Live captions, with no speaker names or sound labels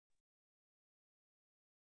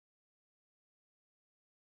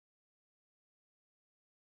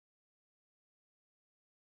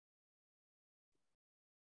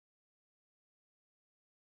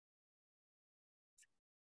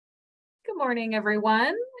morning,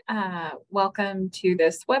 everyone. Welcome to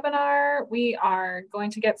this webinar. We are going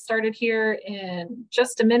to get started here in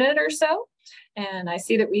just a minute or so. And I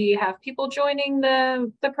see that we have people joining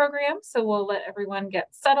the program, so we'll let everyone get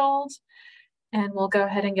settled. And we'll go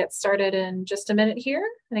ahead and get started in just a minute here.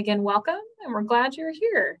 And again, welcome, and we're glad you're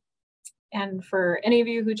here. And for any of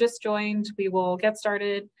you who just joined, we will get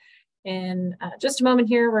started in just a moment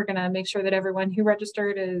here. We're going to make sure that everyone who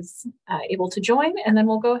registered is able to join, and then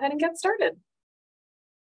we'll go ahead and get started.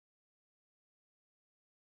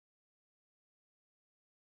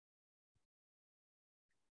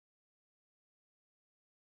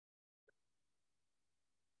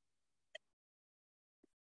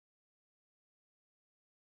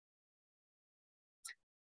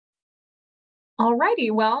 Alrighty,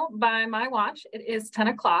 well, by my watch, it is 10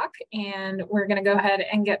 o'clock and we're going to go ahead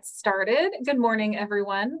and get started. Good morning,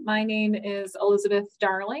 everyone. My name is Elizabeth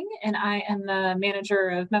Darling and I am the Manager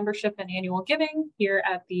of Membership and Annual Giving here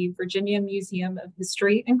at the Virginia Museum of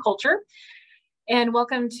History and Culture. And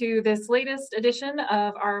welcome to this latest edition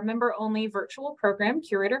of our member-only virtual program,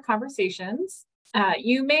 Curator Conversations.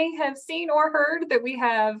 You may have seen or heard that we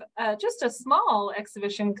have just a small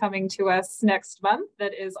exhibition coming to us next month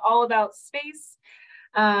that is all about space.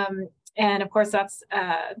 And of course, that's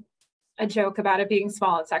a joke about it being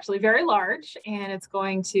small. It's actually very large, and it's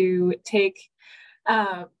going to take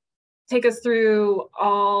us through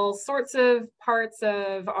all sorts of parts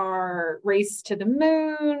of our race to the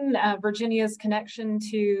moon, Virginia's connection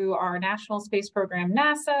to our national space program,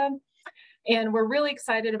 NASA. And we're really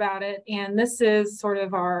excited about it. And this is sort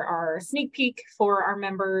of our sneak peek for our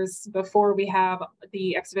members before we have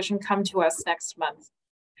the exhibition come to us next month.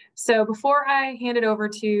 So before I hand it over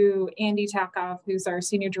to Andy Talkov, who's our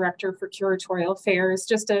Senior Director for Curatorial Affairs,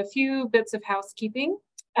 just a few bits of housekeeping.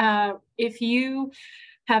 If you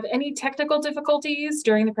have any technical difficulties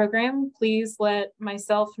during the program, please let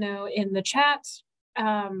myself know in the chat.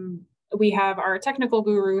 We have our technical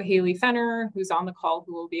guru, Haley Fenner, who's on the call,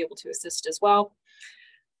 who will be able to assist as well.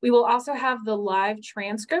 We will also have the live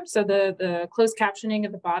transcript, so the closed captioning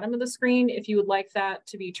at the bottom of the screen. If you would like that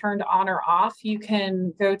to be turned on or off, you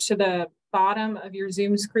can go to the bottom of your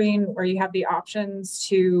Zoom screen where you have the options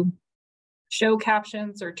to show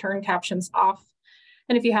captions or turn captions off.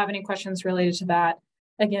 And if you have any questions related to that,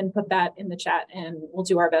 again, put that in the chat and we'll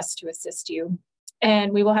do our best to assist you.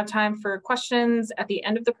 And we will have time for questions at the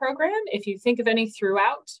end of the program. If you think of any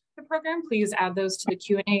throughout the program, please add those to the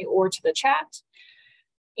Q&A or to the chat.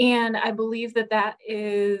 And I believe that that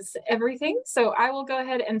is everything. So I will go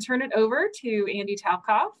ahead and turn it over to Andy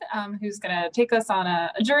Talkov, who's going to take us on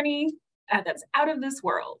a journey that's out of this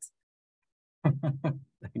world.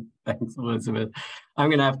 Thanks, Elizabeth. I'm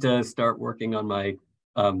going to have to start working on my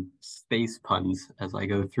space puns as I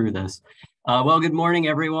go through this. Well, good morning,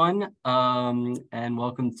 everyone, and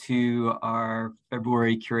welcome to our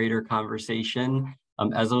February Curator Conversation.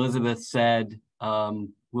 As Elizabeth said,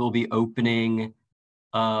 we'll be opening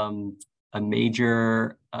a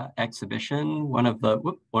major exhibition, one of the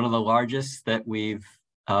largest that we've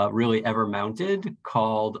really ever mounted,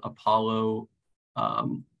 called Apollo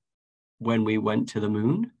When We Went to the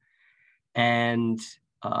Moon. And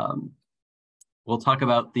we'll talk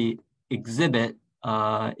about the exhibit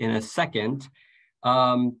in a second.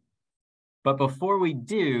 But before we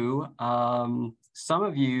do, some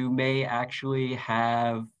of you may actually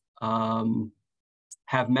have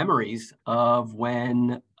memories of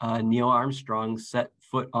when Neil Armstrong set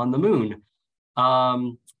foot on the moon.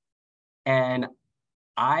 And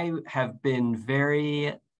I have been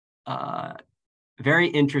very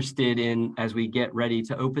interested in, as we get ready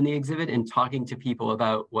to open the exhibit, and talking to people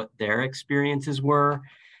about what their experiences were.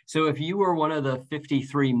 So if you were one of the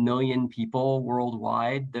 53 million people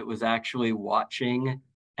worldwide that was actually watching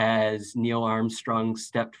as Neil Armstrong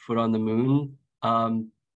stepped foot on the moon,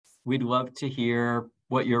 we'd love to hear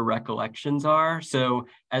what your recollections are. So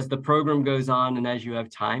as the program goes on and as you have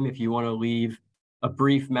time, if you want to leave a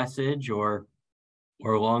brief message or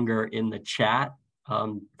longer in the chat,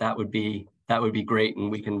 that would be great,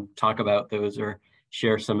 and we can talk about those or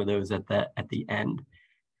share some of those at the end.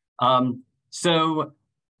 So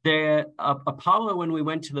the Apollo When We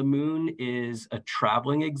Went to the Moon is a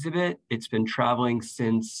traveling exhibit. It's been traveling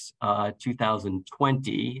since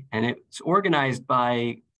 2020, and it's organized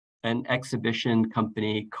by an exhibition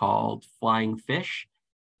company called Flying Fish,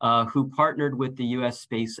 who partnered with the U.S.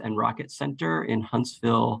 Space and Rocket Center in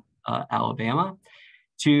Huntsville, Alabama,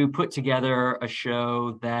 to put together a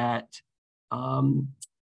show that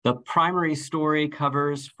the primary story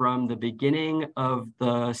covers from the beginning of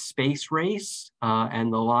the space race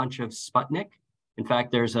and the launch of Sputnik In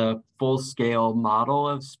fact, there's a full-scale model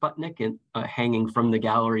of Sputnik hanging from the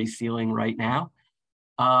gallery ceiling right now.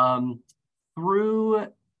 Through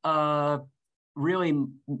really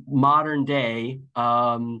modern day,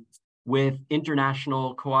 with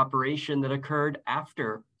international cooperation that occurred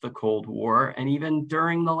after the Cold War and even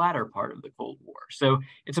during the latter part of the Cold War. So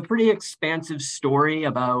it's a pretty expansive story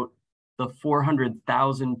about the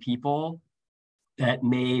 400,000 people that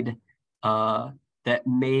made our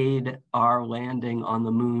landing on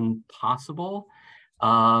the moon possible.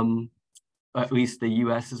 At least the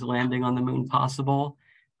US's landing on the moon possible,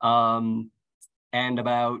 and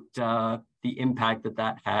about the impact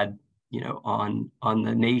that had, on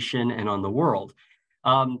the nation and on the world.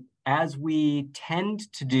 As we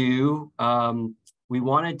tend to do, we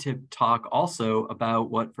wanted to talk also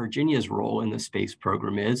about what Virginia's role in the space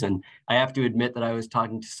program is. And I have to admit that I was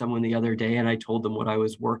talking to someone the other day and I told them what I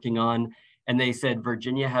was working on. And they said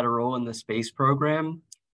Virginia had a role in the space program.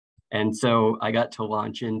 And so I got to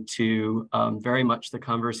launch into very much the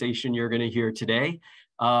conversation you're going to hear today.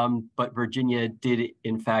 But Virginia did,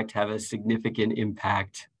 in fact, have a significant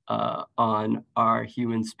impact on our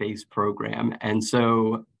human space program. And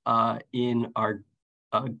so in our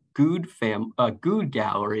Good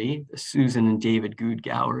Gallery, the Susan and David Good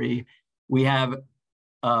Gallery, we have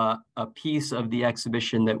a piece of the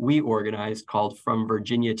exhibition that we organized called From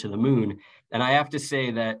Virginia to the Moon. And I have to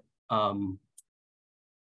say that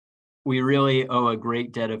we really owe a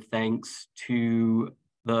great debt of thanks to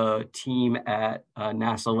the team at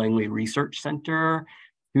NASA Langley Research Center,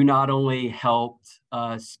 who not only helped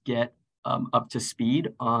us get up to speed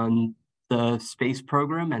on the space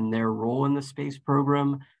program and their role in the space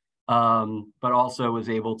program, but also was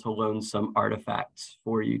able to loan some artifacts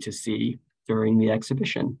for you to see during the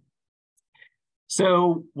exhibition.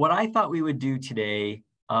 So what I thought we would do today,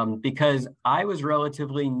 because I was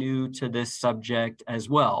relatively new to this subject as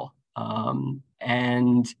well,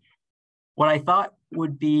 and what I thought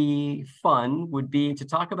would be fun would be to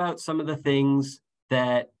talk about some of the things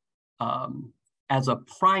that, as a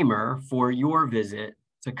primer for your visit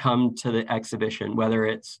to come to the exhibition, whether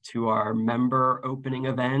it's to our member opening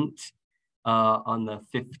event on the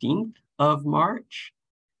 15th of March,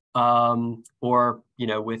 or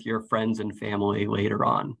with your friends and family later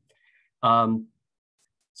on.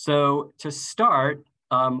 So to start,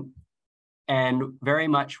 and very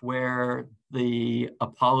much where the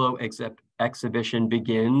Apollo exhibition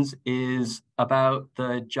begins is about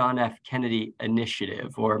the John F. Kennedy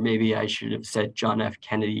Initiative, or maybe I should have said John F.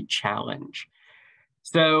 Kennedy Challenge.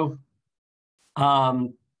 So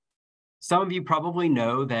some of you probably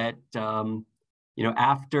know that,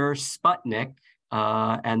 after Sputnik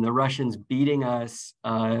and the Russians beating us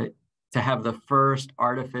to have the first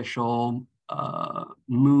artificial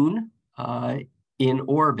moon in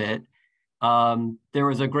orbit, there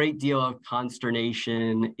was a great deal of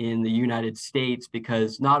consternation in the United States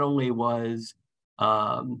because not only was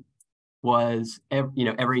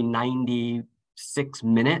every 96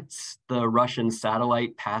 minutes the Russian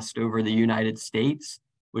satellite passed over the United States,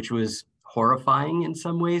 which was horrifying in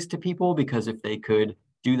some ways to people, because if they could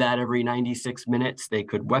do that every 96 minutes, they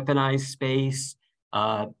could weaponize space,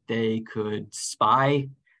 they could spy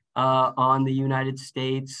on the United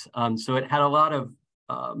States. So it had a lot of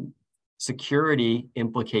security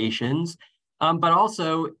implications, but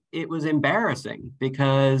also it was embarrassing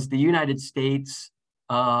because the United States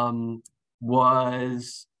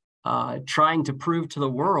was trying to prove to the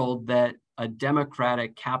world that a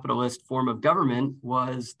democratic capitalist form of government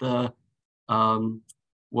was the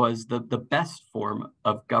best form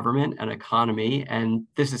of government and economy. And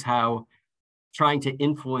this is how, trying to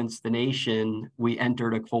influence the nation, we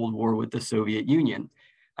entered a Cold War with the Soviet Union.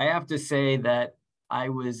 I have to say that I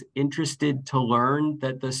was interested to learn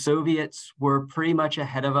that the Soviets were pretty much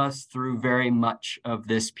ahead of us through very much of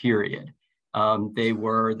this period. They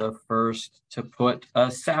were the first to put a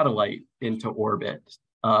satellite into orbit.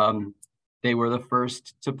 They were the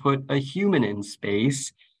first to put a human in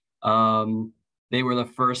space. They were the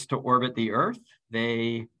first to orbit the Earth.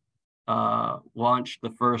 They launched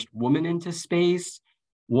the first woman into space.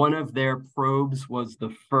 One of their probes was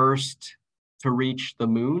the first to reach the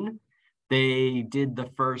moon. They did the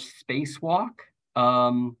first spacewalk.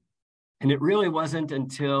 And it really wasn't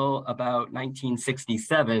until about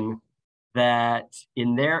 1967 that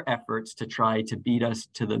in their efforts to try to beat us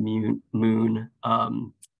to the moon,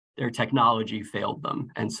 their technology failed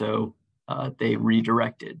them. And so they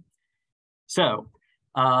redirected. So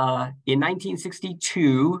in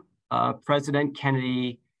 1962, President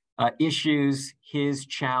Kennedy issues his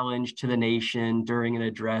challenge to the nation during an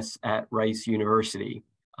address at Rice University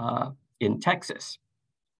in Texas.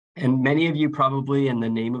 And many of you probably, and the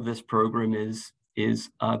name of this program is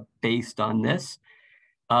based on this.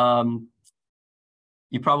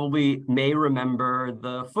 You probably may remember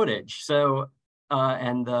the footage,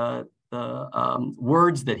 and the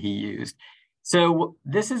words that he used. So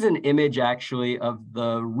this is an image actually of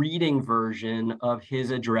the reading version of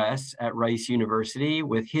his address at Rice University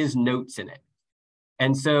with his notes in it.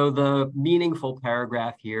 And so the meaningful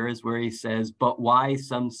paragraph here is where he says, "But why,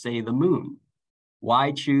 some say, the moon?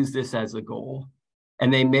 Why choose this as a goal?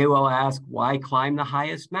 And they may well ask, why climb the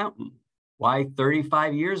highest mountain? Why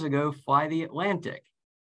 35 years ago fly the Atlantic?"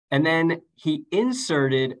 And then he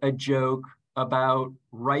inserted a joke about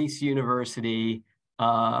Rice University,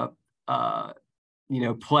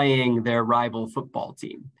 playing their rival football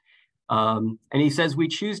team. And he says, "We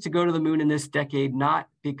choose to go to the moon in this decade, not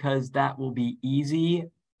because that will be easy,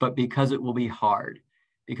 but because it will be hard.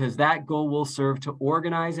 Because that goal will serve to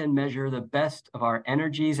organize and measure the best of our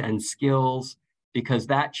energies and skills, because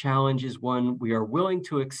that challenge is one we are willing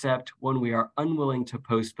to accept, one we are unwilling to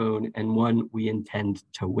postpone, and one we intend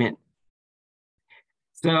to win."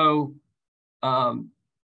 So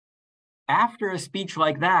after a speech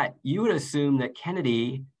like that, you would assume that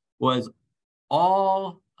Kennedy was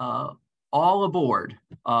all aboard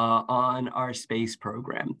on our space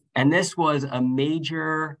program. And this was a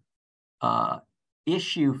major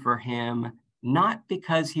issue for him, not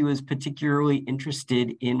because he was particularly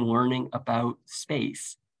interested in learning about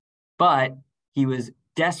space, but he was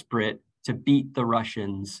desperate to beat the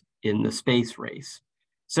Russians in the space race.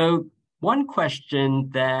 So one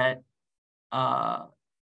question that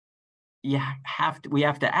we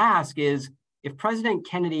have to ask is, if President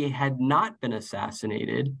Kennedy had not been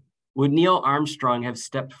assassinated, would Neil Armstrong have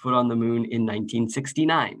stepped foot on the moon in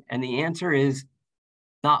 1969? And the answer is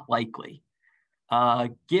not likely.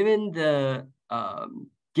 Given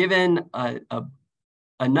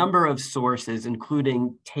a number of sources,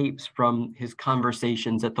 including tapes from his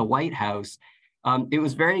conversations at the White House, it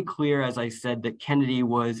was very clear, as I said, that Kennedy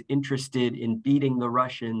was interested in beating the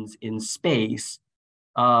Russians in space,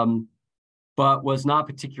 but was not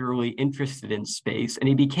particularly interested in space. And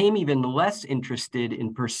he became even less interested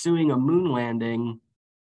in pursuing a moon landing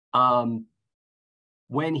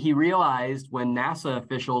when he realized, when NASA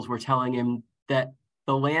officials were telling him that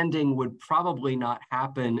the landing would probably not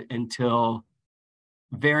happen until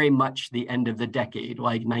very much the end of the decade,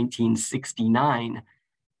 like 1969.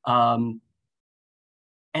 And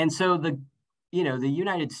so the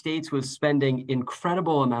United States was spending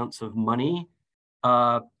incredible amounts of money.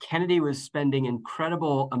 Kennedy was spending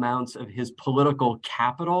incredible amounts of his political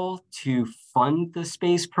capital to fund the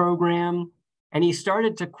space program. And he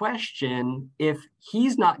started to question if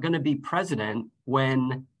he's not going to be president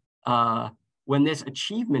when this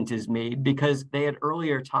achievement is made, because they had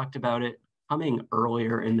earlier talked about it coming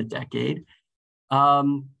earlier in the decade.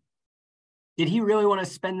 Did he really want to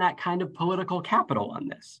spend that kind of political capital on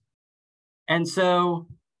this? And so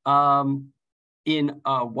in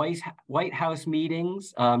White House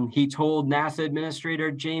meetings, he told NASA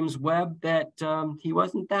Administrator James Webb that he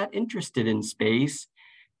wasn't that interested in space,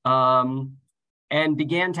 and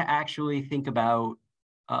began to actually think about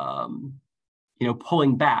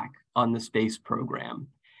pulling back on the space program.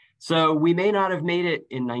 So we may not have made it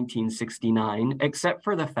in 1969, except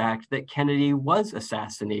for the fact that Kennedy was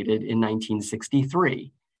assassinated in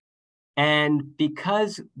 1963. And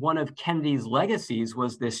because one of Kennedy's legacies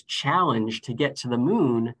was this challenge to get to the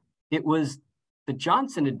moon, it was the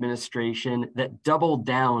Johnson administration that doubled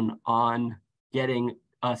down on getting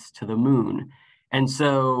us to the moon. And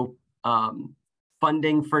so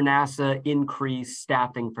funding for NASA increased,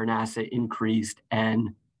 staffing for NASA increased,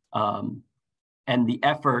 and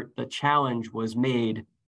the challenge was made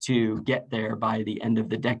to get there by the end of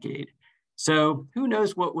the decade. So who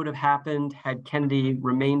knows what would have happened had Kennedy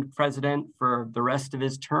remained president for the rest of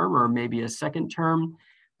his term, or maybe a second term.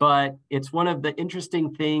 But it's one of the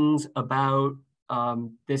interesting things about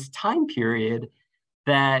this time period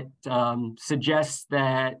that suggests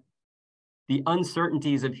that the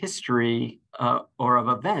uncertainties of history or of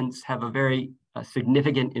events have a very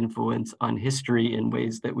significant influence on history in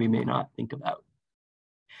ways that we may not think about.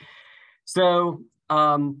 So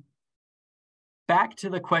back to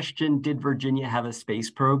the question, did Virginia have a space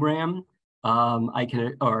program?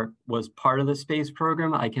 Was part of the space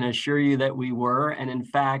program? I can assure you that we were. And in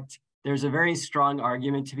fact, there's a very strong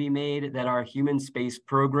argument to be made that our human space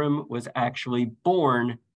program was actually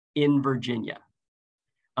born in Virginia.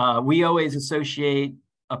 We always associate,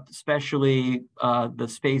 especially the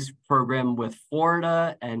space program, with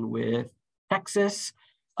Florida and with Texas.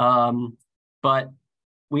 But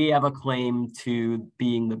we have a claim to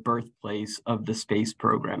being the birthplace of the space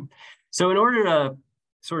program. So in order to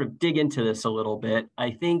sort of dig into this a little bit,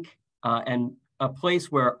 I think, and a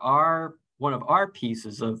place where one of our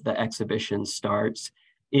pieces of the exhibition starts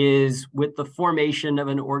is with the formation of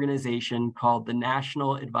an organization called the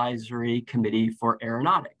National Advisory Committee for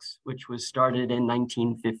Aeronautics, which was started in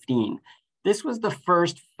 1915. This was the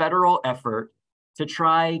first federal effort to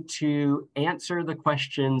try to answer the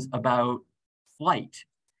questions about flight.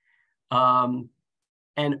 And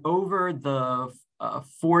over the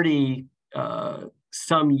 40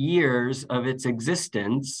 some years of its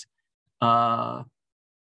existence, NACA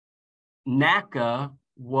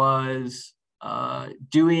was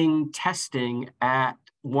doing testing at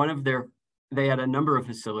they had a number of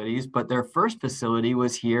facilities, but their first facility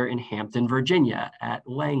was here in Hampton, Virginia at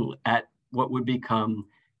what would become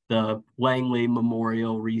the Langley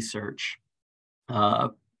Memorial Research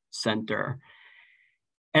Center.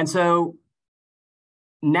 And so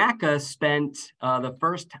NACA spent the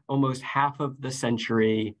first almost half of the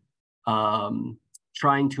century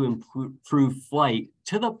trying to improve flight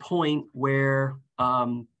to the point where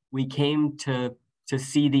we came to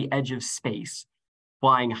see the edge of space,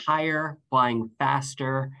 flying higher, flying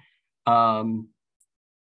faster. NACA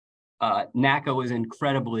was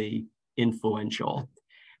incredibly influential.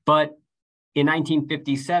 But in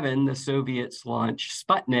 1957, the Soviets launched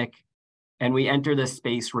Sputnik, and we enter the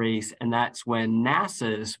space race, and that's when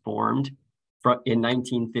NASA is formed in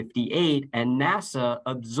 1958, and NASA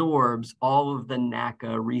absorbs all of the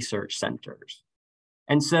NACA research centers.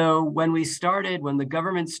 And so when the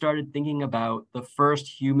government started thinking about the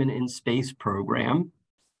first human in space program,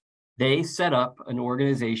 they set up an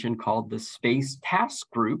organization called the Space Task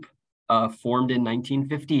Group, formed in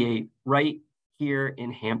 1958, right here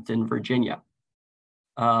in Hampton, Virginia.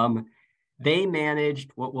 They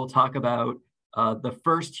managed what we'll talk about, the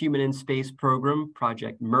first human in space program,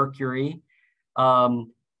 Project Mercury.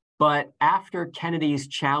 But after Kennedy's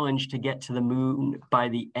challenge to get to the moon by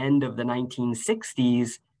the end of the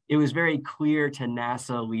 1960s, it was very clear to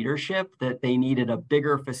NASA leadership that they needed a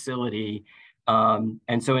bigger facility. And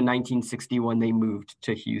so in 1961, they moved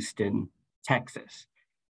to Houston, Texas.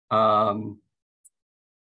 They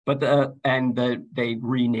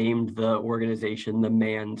renamed the organization the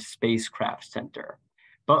Manned Spacecraft Center.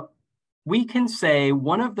 But we can say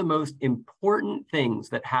one of the most important things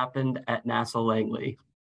that happened at NASA Langley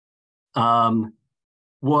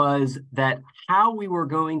was that how we were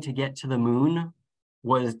going to get to the moon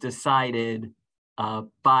was decided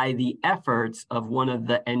by the efforts of one of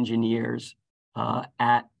the engineers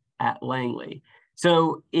at Langley.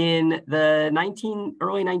 So in the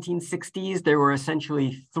early 1960s, there were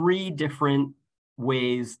essentially 3 different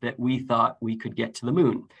ways that we thought we could get to the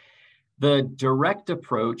moon. The direct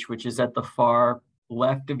approach, which is at the far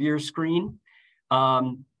left of your screen,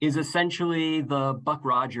 is essentially the Buck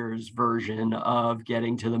Rogers version of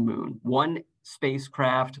getting to the moon. One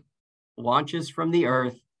spacecraft launches from the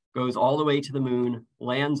Earth, goes all the way to the moon,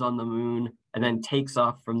 lands on the moon, and then takes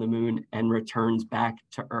off from the moon and returns back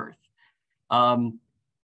to Earth.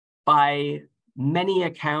 By many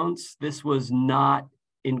accounts, this was not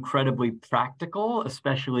incredibly practical,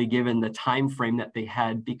 especially given the time frame that they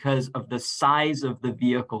had because of the size of the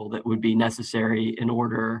vehicle that would be necessary in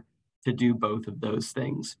order to do both of those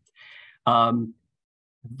things.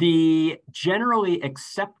 The generally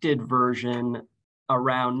accepted version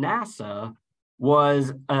around NASA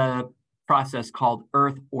was a process called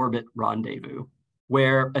Earth Orbit Rendezvous,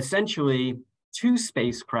 where essentially 2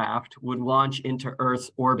 spacecraft would launch into Earth's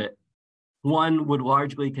orbit. One would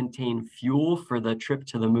largely contain fuel for the trip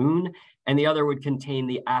to the moon, and the other would contain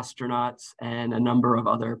the astronauts and a number of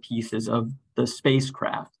other pieces of the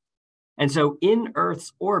spacecraft. And so in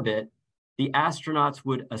Earth's orbit, the astronauts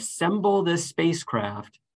would assemble this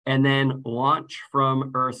spacecraft and then launch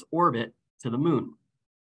from Earth's orbit to the moon.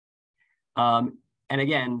 And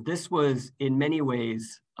again, this was in many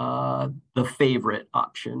ways the favorite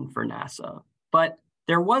option for NASA. But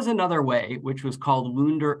there was another way, which was called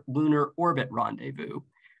lunar orbit rendezvous,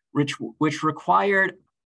 which required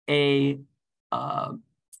a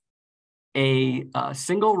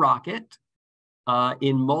single rocket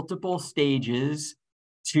in multiple stages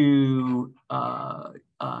to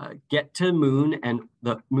get to the moon and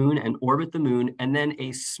orbit the moon, and then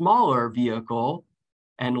a smaller vehicle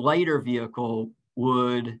and lighter vehicle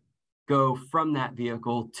would go from that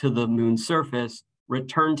vehicle to the moon surface,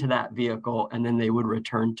 return to that vehicle, and then they would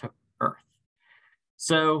return to Earth.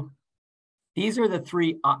 So these are the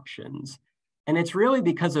 3 options. And it's really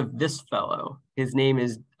because of this fellow. His name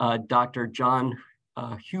is Dr. John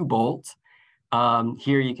Houbolt.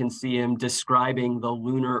 Here you can see him describing the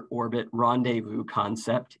lunar orbit rendezvous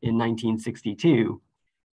concept in 1962.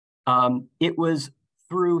 It was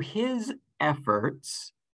through his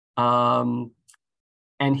efforts and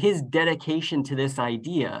his dedication to this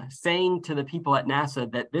idea, saying to the people at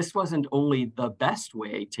NASA that this wasn't only the best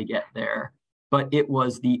way to get there, but it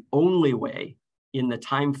was the only way in the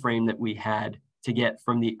time frame that we had to get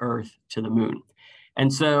from the Earth to the moon.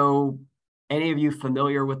 And so, any of you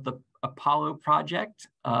familiar with the Apollo project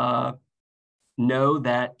know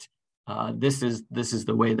that this is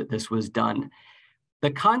the way that this was done.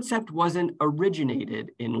 The concept wasn't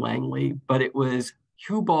originated in Langley, but it was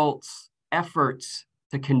Hubbard's efforts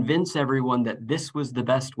to convince everyone that this was the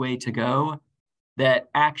best way to go that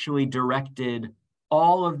actually directed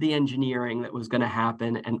all of the engineering that was going to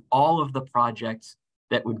happen and all of the projects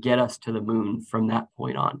that would get us to the moon from that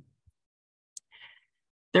point on.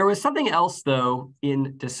 There was something else, though,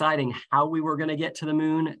 in deciding how we were going to get to the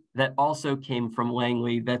moon that also came from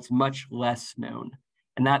Langley that's much less known,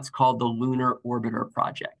 and that's called the Lunar Orbiter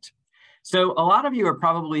Project. So a lot of you are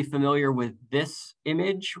probably familiar with this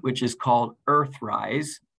image, which is called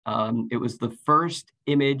Earthrise. It was the first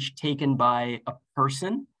image taken by a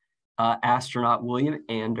person, astronaut William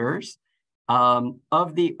Anders,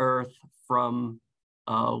 of the Earth from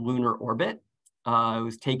lunar orbit. It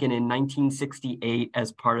was taken in 1968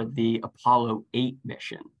 as part of the Apollo 8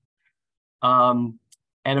 mission. And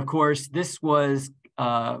of course, this is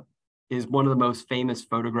one of the most famous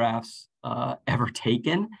photographs ever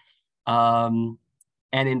taken. And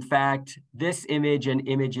in fact, this image and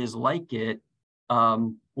images like it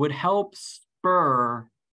would help spur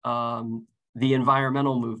the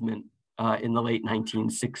environmental movement in the late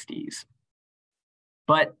 1960s.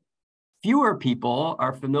 But fewer people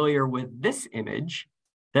are familiar with this image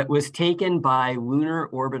that was taken by Lunar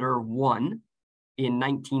Orbiter 1 in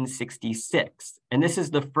 1966. And this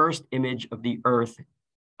is the first image of the Earth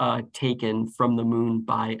taken from the moon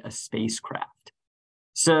by a spacecraft.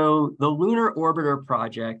 So the Lunar Orbiter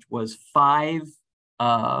project was 5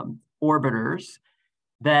 orbiters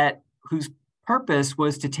whose purpose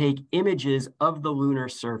was to take images of the lunar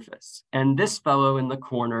surface. And this fellow in the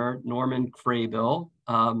corner, Norman Craybill,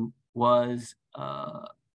 was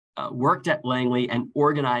worked at Langley and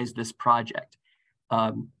organized this project.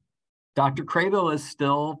 Dr. Craybill is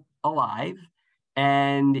still alive,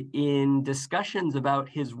 and in discussions about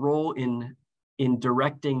his role in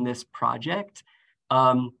directing this project,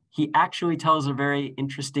 he actually tells a very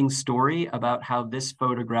interesting story about how this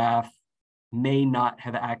photograph may not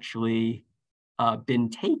have actually been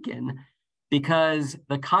taken, because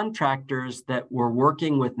the contractors that were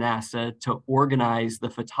working with NASA to organize the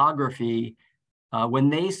photography,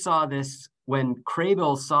 when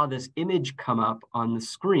Craybill saw this image come up on the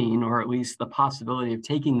screen, or at least the possibility of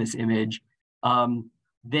taking this image,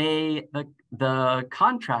 the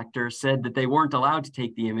contractor said that they weren't allowed to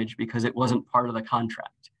take the image because it wasn't part of the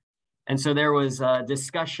contract. And so there was a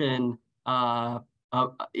discussion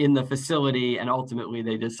in the facility, and ultimately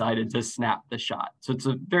they decided to snap the shot. So it's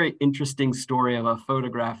a very interesting story of a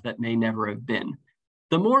photograph that may never have been.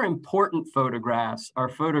 The more important photographs are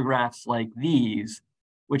photographs like these,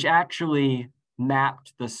 which actually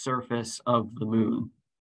mapped the surface of the moon.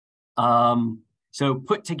 So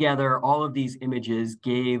put together, all of these images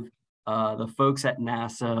gave the folks at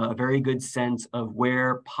NASA a very good sense of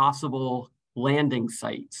where possible landing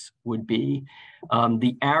sites would be.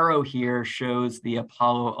 The arrow here shows the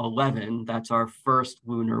Apollo 11, that's our first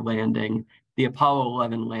lunar landing, the Apollo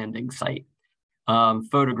 11 landing site,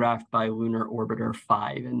 photographed by Lunar Orbiter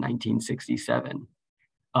 5 in 1967.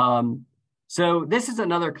 So this is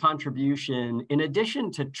another contribution. In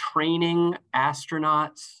addition to training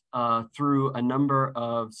astronauts through a number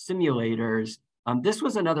of simulators, this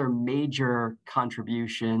was another major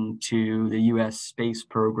contribution to the US space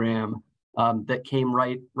program that came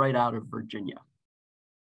right out of Virginia.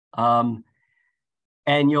 And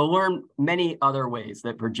you'll learn many other ways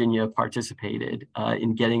that Virginia participated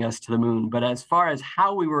in getting us to the moon. But as far as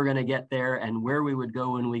how we were going to get there and where we would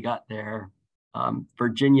go when we got there,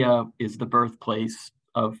 Virginia is the birthplace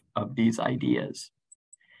of these ideas.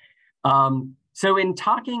 So in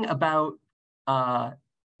talking about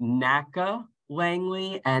NACA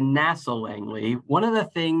Langley and NASA Langley, one of the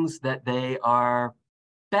things that they are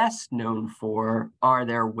best known for are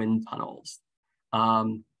their wind tunnels.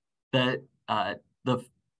 The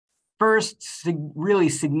first really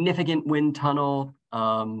significant wind tunnel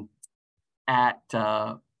at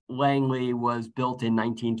Langley was built in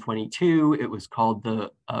 1922. It was called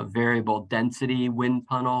the Variable Density Wind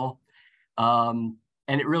Tunnel. And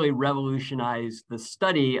it really revolutionized the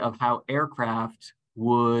study of how aircraft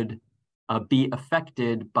would be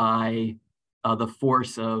affected by the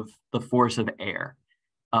force of air.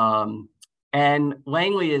 And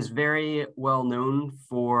Langley is very well known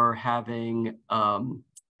for having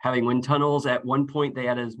wind tunnels. At one point, they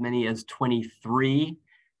had as many as 23.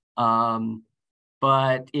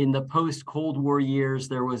 But in the post-Cold War years,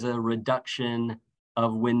 there was a reduction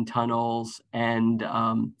of wind tunnels. And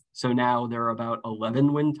so now there are about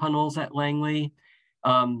 11 wind tunnels at Langley.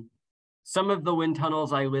 Some of the wind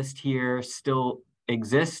tunnels I list here still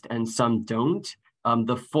exist and some don't.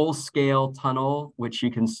 The full-scale tunnel, which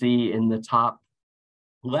you can see in the top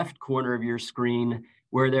left corner of your screen,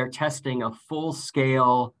 where they're testing a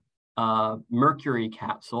full-scale mercury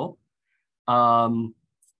capsule,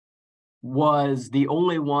 was the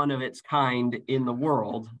only one of its kind in the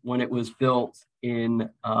world when it was built in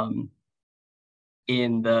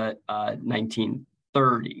the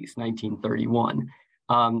 1930s, 1931.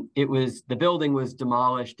 The building was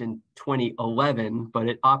demolished in 2011, but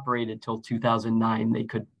it operated till 2009. They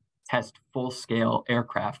could test full-scale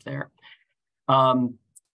aircraft there.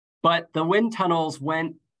 But the wind tunnels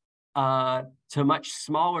went to much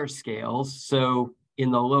smaller scales. So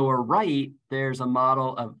in the lower right, there's a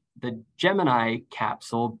model of the Gemini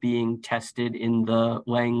capsule being tested in the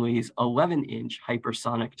Langley's 11-inch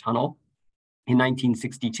hypersonic tunnel in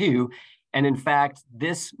 1962. And in fact,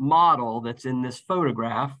 this model that's in this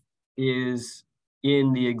photograph is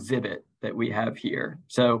in the exhibit that we have here.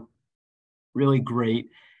 So really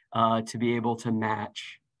great to be able to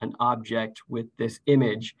match an object with this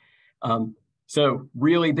image. So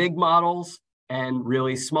really big models and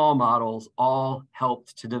really small models all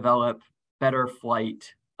helped to develop better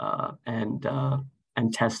flight and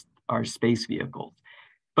test our space vehicles.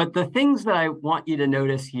 But the things that I want you to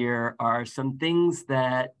notice here are some things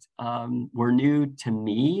that were new to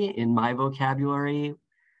me in my vocabulary.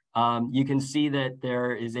 You can see that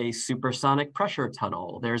there is a supersonic pressure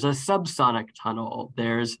tunnel, there's a subsonic tunnel,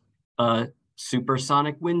 there's a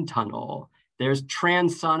supersonic wind tunnel, there's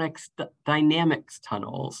transonic dynamics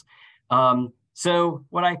tunnels. So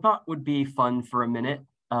what I thought would be fun for a minute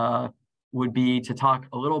would be to talk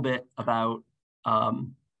a little bit about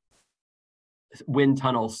wind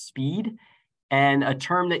tunnel speed, and a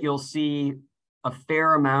term that you'll see a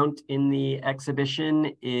fair amount in the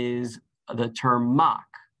exhibition is the term Mach,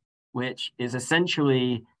 which is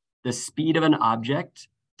essentially the speed of an object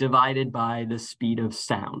divided by the speed of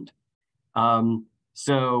sound.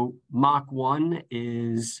 So Mach 1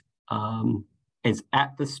 is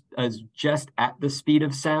just at the speed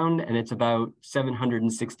of sound, and it's about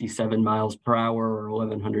 767 miles per hour or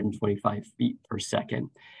 1,125 feet per second.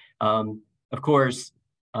 Of course,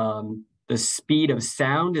 the speed of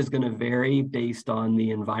sound is going to vary based on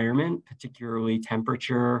the environment, particularly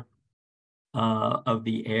temperature of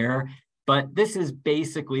the air. But this is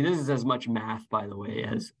as much math, by the way,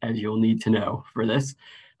 as you'll need to know for this.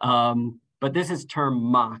 But this is term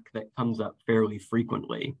Mach that comes up fairly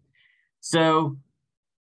frequently. So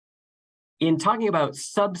in talking about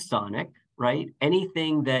subsonic, right,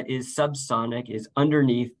 anything that is subsonic is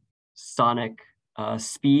underneath sonic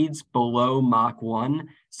speeds below Mach 1.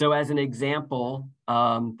 So as an example,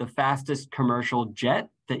 the fastest commercial jet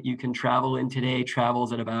that you can travel in today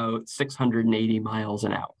travels at about 680 miles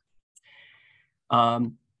an hour.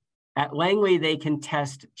 At Langley, they can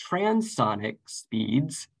test transonic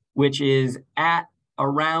speeds, which is at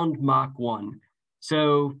around Mach 1.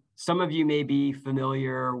 So some of you may be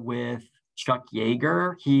familiar with Chuck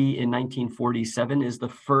Yeager. He, in 1947, is the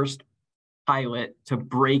first pilot to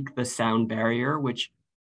break the sound barrier, which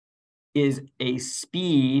is a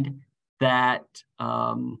speed that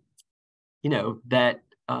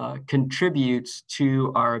contributes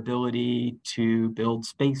to our ability to build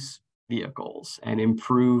space vehicles and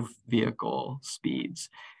improve vehicle speeds.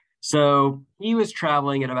 So he was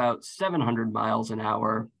traveling at about 700 miles an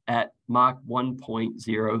hour at Mach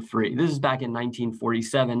 1.03. This is back in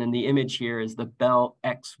 1947, and the image here is the Bell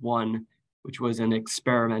X-1, which was an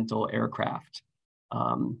experimental aircraft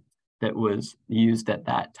that was used at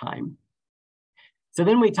that time. So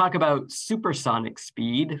then we talk about supersonic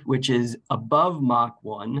speed, which is above Mach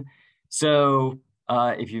 1. So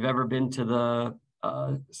if you've ever been to the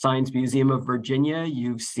Science Museum of Virginia,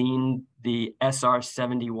 you've seen the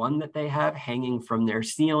SR-71 that they have hanging from their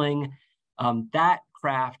ceiling. That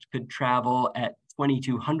craft could travel at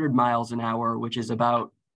 2,200 miles an hour, which is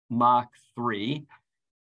about Mach 3.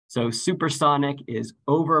 So supersonic is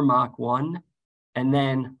over Mach 1, and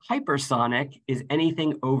then hypersonic is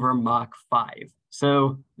anything over Mach 5.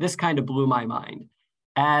 So this kind of blew my mind.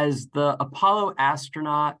 As the Apollo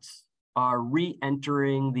astronauts are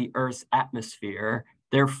re-entering the Earth's atmosphere,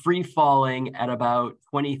 they're free falling at about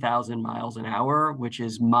 20,000 miles an hour, which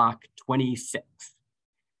is Mach 26.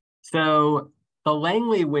 So the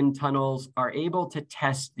Langley wind tunnels are able to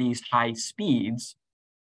test these high speeds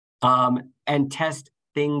and test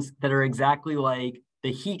things that are exactly like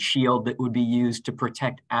the heat shield that would be used to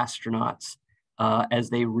protect astronauts as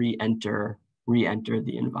they re-enter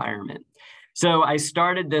the environment. So I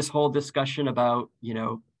started this whole discussion about,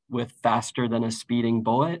 with faster than a speeding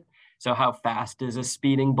bullet. So how fast is a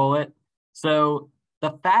speeding bullet? So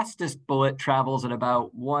the fastest bullet travels at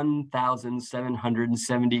about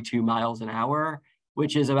 1,772 miles an hour,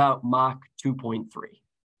 which is about Mach 2.3.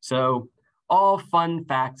 So all fun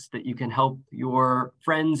facts that you can help your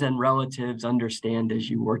friends and relatives understand as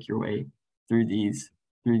you work your way through these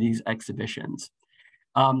exhibitions.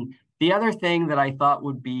 The other thing that I thought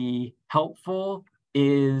would be helpful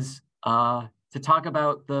is to talk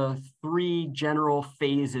about the 3 general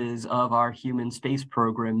phases of our human space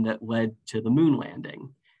program that led to the moon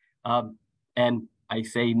landing. And I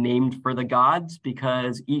say named for the gods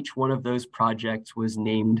because each one of those projects was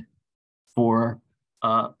named for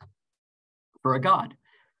a god.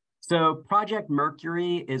 So Project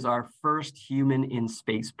Mercury is our first human in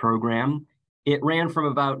space program. It ran from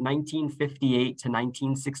about 1958 to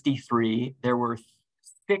 1963. There were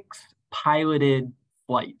 6 piloted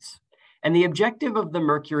flights. And the objective of the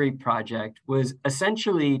Mercury project was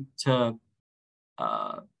essentially to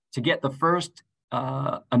get the first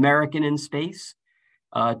American in space,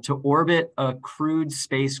 to orbit a crewed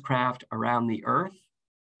spacecraft around the Earth,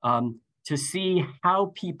 to see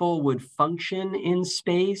how people would function in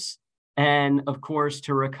space, and of course,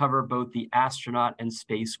 to recover both the astronaut and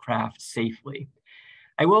spacecraft safely.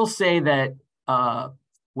 I will say that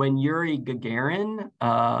when Yuri Gagarin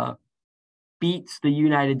beats the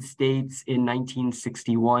United States in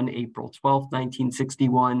 1961, April 12th,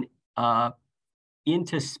 1961,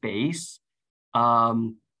 into space,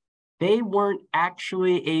 they weren't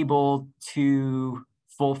actually able to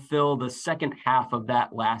fulfill the second half of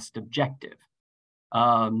that last objective.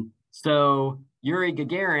 So Yuri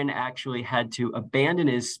Gagarin actually had to abandon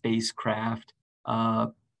his spacecraft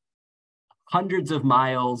hundreds of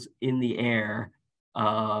miles in the air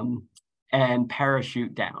and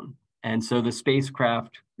parachute down. And so the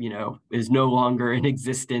spacecraft, is no longer in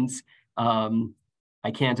existence. I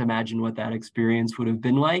can't imagine what that experience would have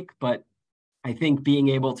been like, but I think being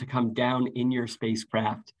able to come down in your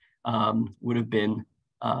spacecraft would have been,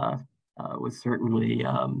 was certainly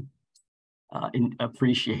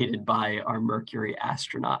appreciated by our Mercury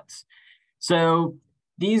astronauts. So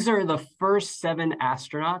these are the first 7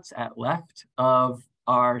 astronauts at left of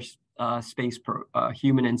our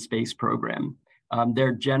human in space program.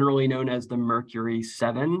 They're generally known as the Mercury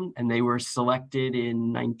 7, and they were selected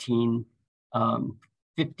in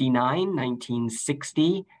 1959,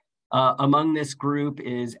 1960. Among this group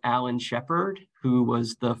is Alan Shepard, who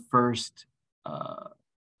was the first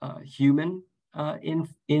human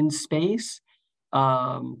in space,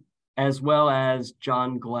 as well as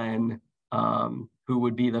John Glenn, who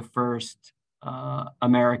would be the first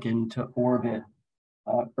American to orbit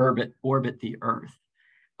the Earth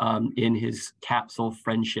in his capsule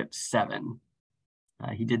Friendship 7.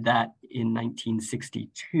 He did that in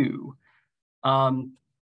 1962. Among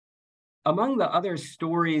the other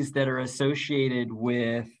stories that are associated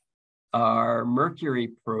with our Mercury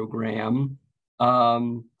program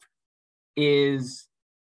is,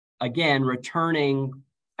 again, returning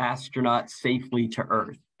astronauts safely to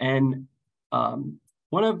Earth. And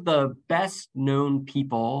one of the best known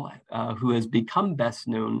people who has become best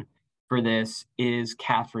known for this is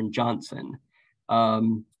Katherine Johnson.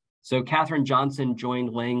 So Katherine Johnson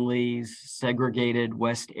joined Langley's segregated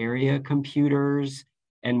West Area computers.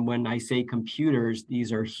 And when I say computers,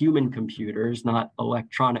 these are human computers, not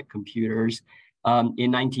electronic computers,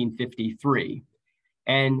 in 1953.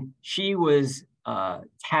 And she was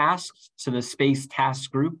tasked to the Space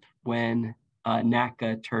Task Group when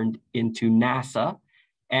NACA turned into NASA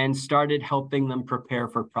and started helping them prepare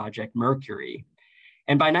for Project Mercury.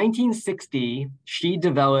 And by 1960, she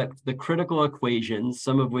developed the critical equations,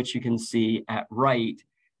 some of which you can see at right,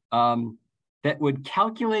 that would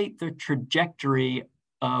calculate the trajectory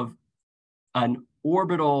of an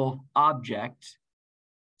orbital object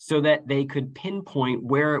so that they could pinpoint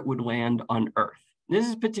where it would land on Earth. This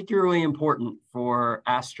is particularly important for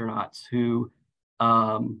astronauts who,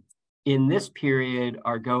 in this period,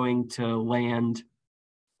 are going to land,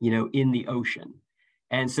 in the ocean.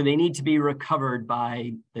 And so they need to be recovered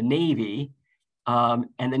by the Navy, and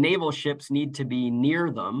the naval ships need to be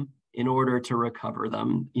near them in order to recover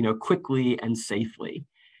them, quickly and safely.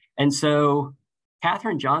 And so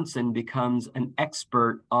Katherine Johnson becomes an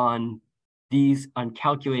expert on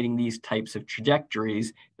calculating these types of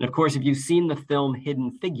trajectories. And of course, if you've seen the film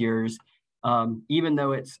Hidden Figures, even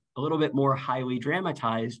though it's a little bit more highly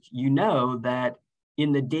dramatized, you know that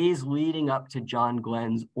in the days leading up to John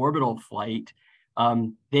Glenn's orbital flight,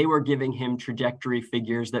 they were giving him trajectory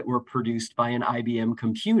figures that were produced by an IBM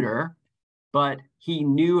computer, but he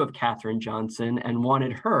knew of Katherine Johnson and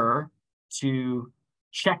wanted her to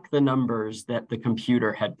check the numbers that the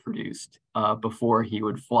computer had produced before he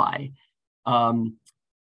would fly.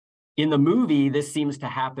 In the movie, this seems to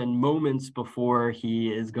happen moments before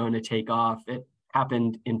he is going to take off. It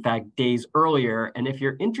happened, in fact, days earlier. And if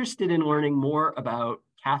you're interested in learning more about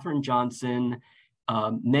Katherine Johnson,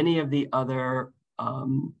 many of the other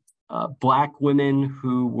Black women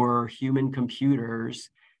who were human computers,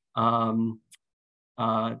 the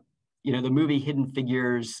movie Hidden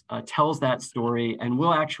Figures tells that story, and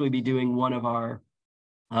we'll actually be doing one of our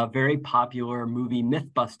very popular movie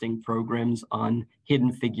myth-busting programs on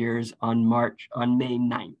Hidden Figures on May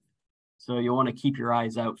 9th. So you'll want to keep your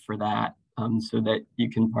eyes out for that so that you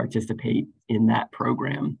can participate in that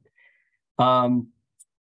program. I'll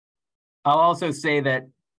also say that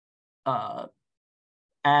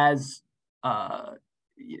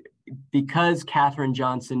because Katherine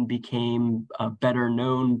Johnson became better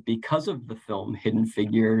known because of the film Hidden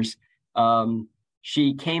Figures,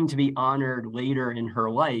 she came to be honored later in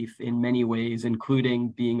her life in many ways, including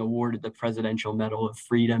being awarded the Presidential Medal of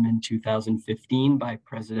Freedom in 2015 by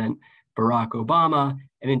President Barack Obama.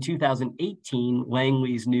 And in 2018,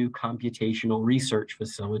 Langley's new computational research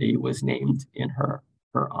facility was named in her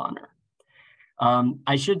honor.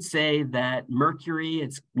 I should say that Mercury,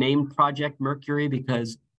 it's named Project Mercury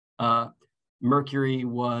because Mercury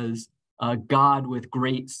was a god with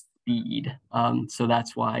great speed. So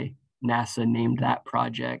that's why NASA named that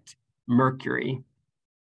project Mercury.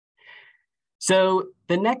 So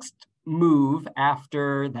the next move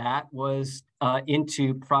after that was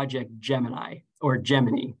into Project Gemini, or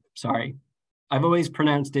Gemini, sorry. I've always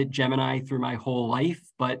pronounced it Gemini through my whole life,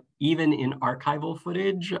 but even in archival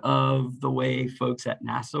footage of the way folks at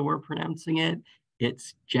NASA were pronouncing it,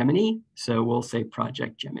 it's Gemini, so we'll say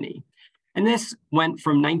Project Gemini. And this went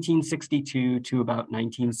from 1962 to about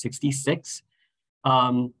 1966.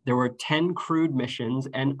 There were 10 crewed missions,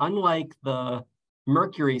 and unlike the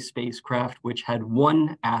Mercury spacecraft, which had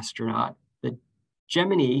one astronaut, the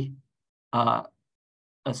Gemini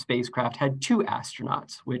spacecraft had two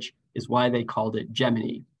astronauts, which is why they called it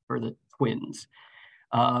Gemini, for the twins.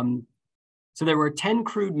 So there were 10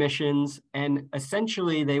 crewed missions, and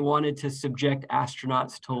essentially they wanted to subject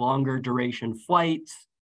astronauts to longer duration flights,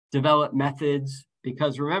 develop methods,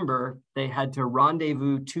 because remember, they had to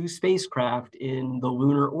rendezvous two spacecraft in the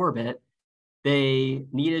lunar orbit. They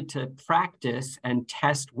needed to practice and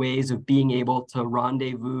test ways of being able to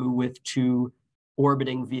rendezvous with two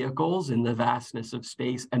orbiting vehicles in the vastness of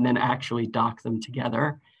space and then actually dock them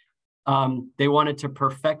together. They wanted to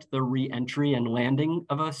perfect the re-entry and landing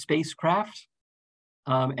of a spacecraft.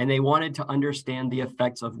 And they wanted to understand the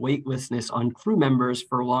effects of weightlessness on crew members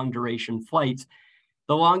for long duration flights.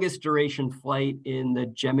 The longest duration flight in the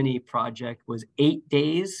Gemini project was 8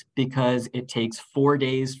 days because it takes 4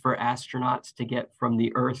 days for astronauts to get from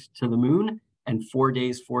the Earth to the moon and 4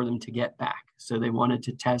 days for them to get back. So they wanted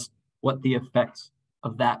to test what the effects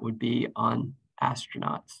of that would be on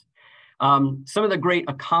astronauts. Some of the great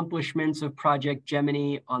accomplishments of Project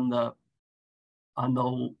Gemini on the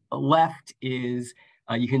left is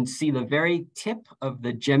you can see the very tip of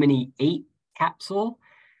the Gemini 8 capsule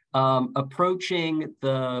approaching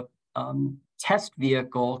the test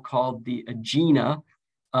vehicle called the Agena,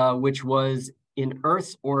 which was in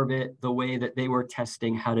Earth's orbit the way that they were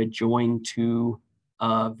testing how to join two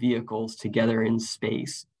vehicles together in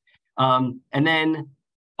space. And then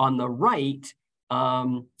on the right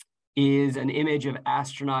is an image of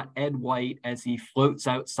astronaut Ed White as he floats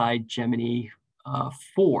outside Gemini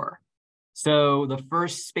 4. So the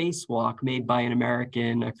first spacewalk made by an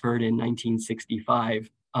American occurred in 1965.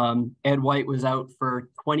 Ed White was out for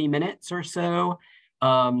 20 minutes or so,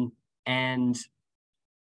 and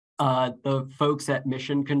the folks at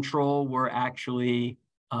Mission Control were actually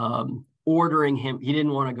ordering him. He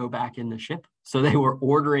didn't want to go back in the ship, so they were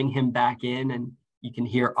ordering him back in, and you can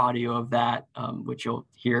hear audio of that, which you'll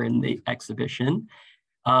hear in the exhibition.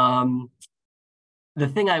 The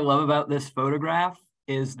thing I love about this photograph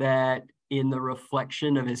is that in the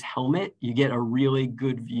reflection of his helmet, you get a really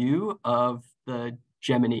good view of the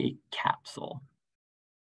Gemini capsule.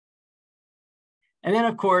 And then,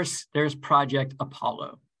 of course, there's Project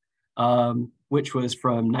Apollo, which was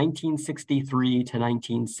from 1963 to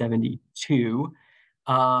 1972.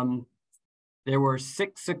 There were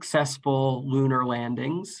 6 successful lunar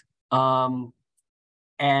landings, and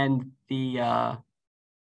the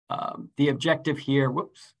objective here,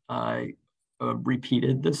 whoops, I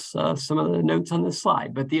repeated this, some of the notes on this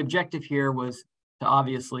slide, but the objective here was to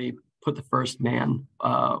obviously put the first man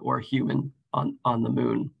or human on the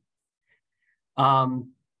moon.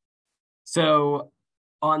 So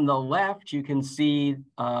on the left, you can see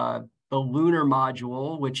the lunar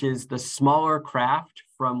module, which is the smaller craft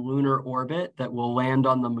from lunar orbit that will land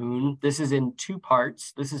on the moon. This is in 2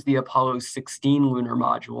 parts. This is the Apollo 16 lunar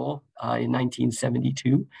module in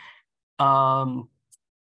 1972.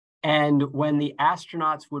 And when the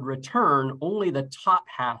astronauts would return, only the top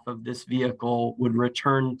half of this vehicle would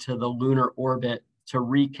return to the lunar orbit to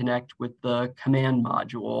reconnect with the command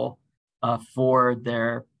module for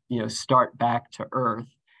their start back to Earth.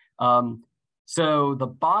 So the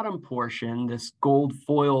bottom portion, this gold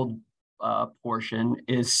foiled portion,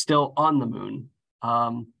 is still on the moon.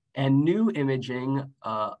 And new imaging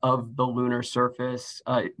of the lunar surface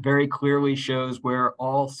very clearly shows where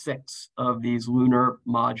all 6 of these lunar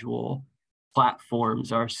module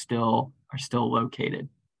platforms are still located.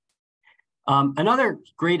 Another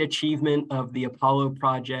great achievement of the Apollo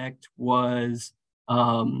project was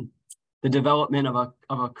the development of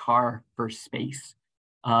a car for space.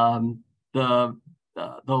 The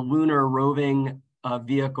lunar roving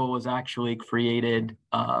vehicle was actually created,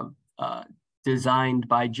 designed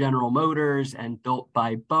by General Motors and built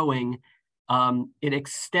by Boeing. It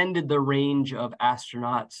extended the range of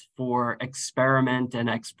astronauts for experiment and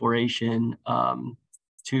exploration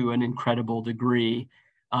to an incredible degree.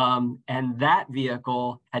 And that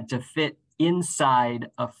vehicle had to fit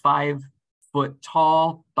inside a 5-foot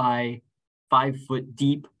tall by 5 foot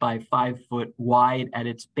deep by 5 foot wide at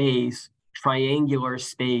its base triangular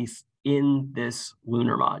space in this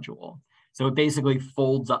lunar module. So it basically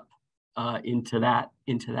folds up into that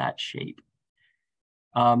shape.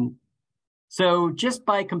 So just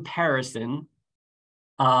by comparison,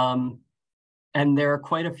 and there are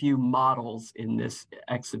quite a few models in this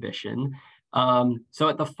exhibition. So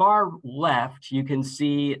at the far left, you can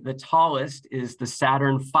see the tallest is the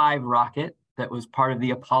Saturn V rocket that was part of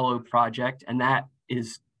the Apollo project, and that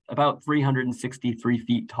is about 363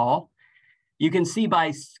 feet tall. You can see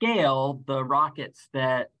by scale the rockets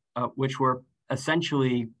that, which were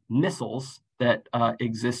essentially missiles that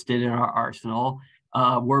existed in our arsenal,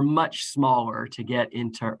 were much smaller to get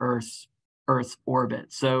into Earth's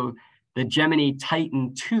orbit. So the Gemini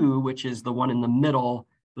Titan II, which is the one in the middle,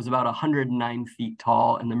 was about 109 feet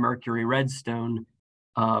tall, and the Mercury Redstone,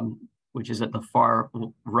 which is at the far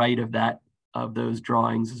right of those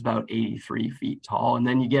drawings, is about 83 feet tall. And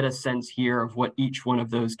then you get a sense here of what each one of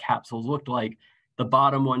those capsules looked like. The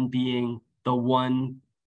bottom one being the 1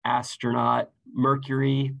 astronaut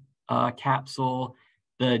Mercury capsule,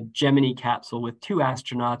 the Gemini capsule with 2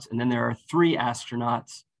 astronauts, and then there are 3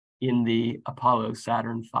 astronauts in the Apollo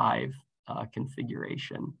Saturn V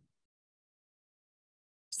configuration.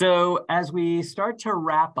 So as we start to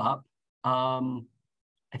wrap up, I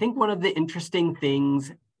think one of the interesting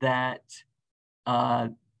things that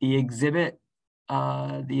the exhibits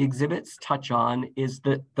touch on is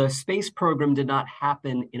that the space program did not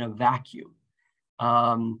happen in a vacuum.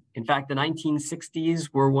 In fact, the 1960s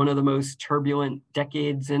were one of the most turbulent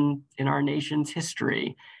decades in our nation's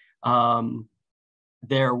history.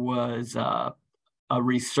 There was a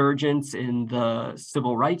resurgence in the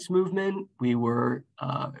civil rights movement. We were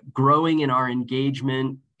growing in our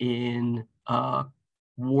engagement in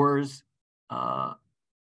wars of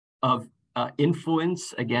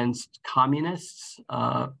influence against communists,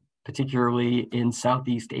 particularly in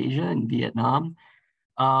Southeast Asia and Vietnam.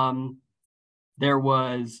 There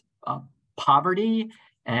was poverty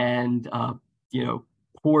and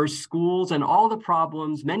poor schools and all the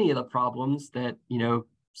problems, many of the problems that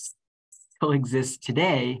still exist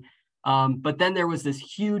today. But then there was this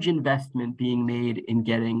huge investment being made in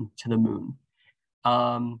getting to the moon.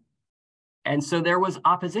 And so there was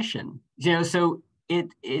opposition. So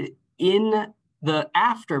it in the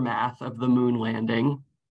aftermath of the moon landing,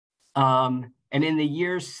 and in the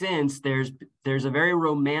years since, there's a very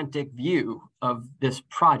romantic view of this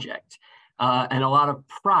project and a lot of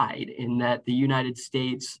pride in that the United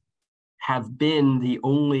States have been the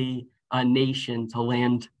only nation to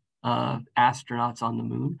land astronauts on the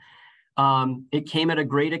moon. It came at a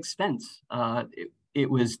great expense. It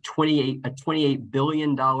was a $28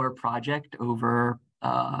 billion project over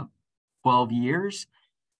 12 years.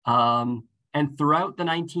 And throughout the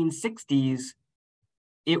 1960s,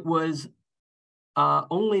 it was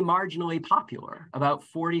only marginally popular. About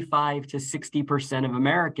 45 to 60% of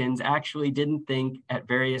Americans actually didn't think at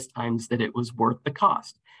various times that it was worth the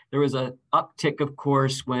cost. There was an uptick, of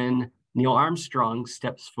course, when Neil Armstrong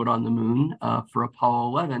steps foot on the moon for Apollo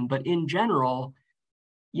 11. But in general,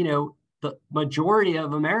 the majority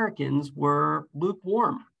of Americans were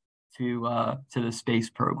lukewarm to the space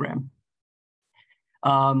program.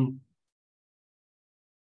 One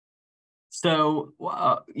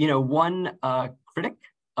critic,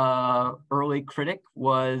 early critic,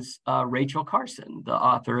 was Rachel Carson, the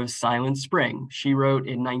author of Silent Spring. She wrote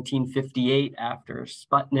in 1958 after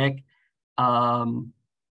Sputnik to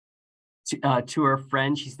her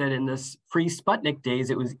friend. She said, in the pre-Sputnik days,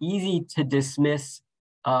 it was easy to dismiss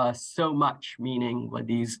so much, meaning like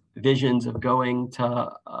these visions of going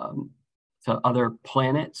to other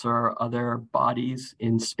planets or other bodies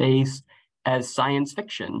in space, as science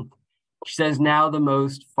fiction. She says, now the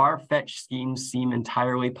most far-fetched schemes seem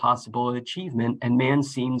entirely possible of achievement, and man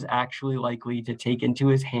seems actually likely to take into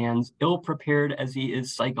his hands, ill-prepared as he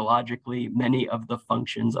is psychologically, many of the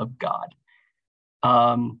functions of God.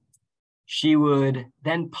 She would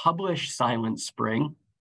then publish Silent Spring,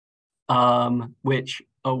 which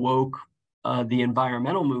awoke the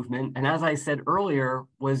environmental movement, and as I said earlier,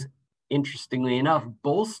 was, interestingly enough,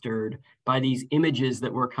 bolstered by these images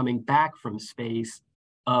that were coming back from space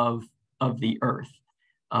of the Earth.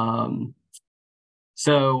 That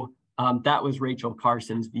was Rachel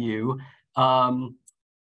Carson's view. The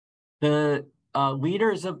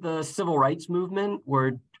leaders of the civil rights movement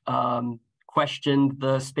were questioned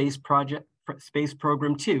the space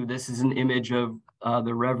program too. This is an image of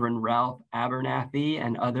the Reverend Ralph Abernathy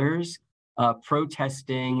and others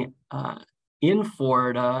protesting in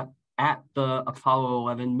Florida at the Apollo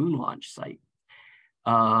 11 moon launch site.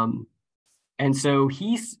 And so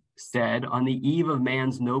he said, on the eve of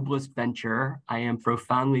man's noblest venture, I am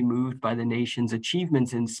profoundly moved by the nation's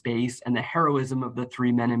achievements in space and the heroism of the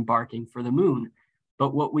 3 men embarking for the moon.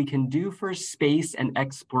 But what we can do for space and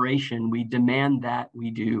exploration, we demand that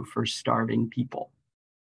we do for starving people.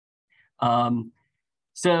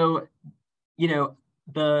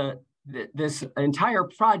 This entire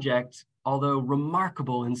project, although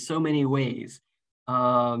remarkable in so many ways,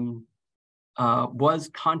 was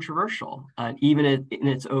controversial, even in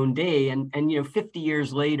its own day. And 50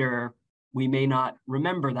 years later, we may not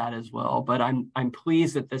remember that as well. But I'm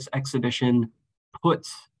pleased that this exhibition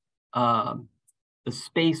puts the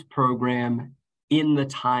space program in the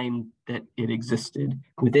time that it existed,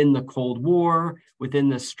 within the Cold War, within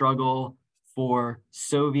the struggle for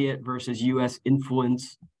Soviet versus US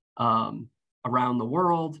influence around the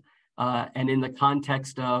world, and in the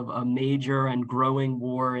context of a major and growing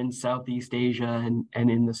war in Southeast Asia and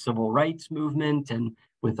in the civil rights movement, and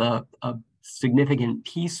with a significant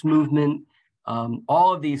peace movement.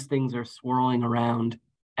 All of these things are swirling around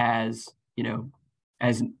as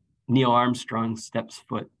Neil Armstrong steps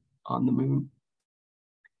foot on the moon.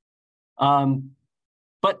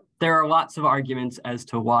 But there are lots of arguments as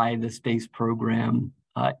to why the space program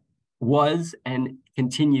was and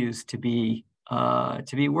continues to be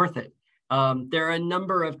worth it. There are a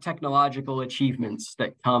number of technological achievements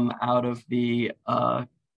that come out of the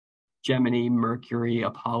Gemini, Mercury,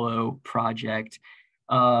 Apollo project.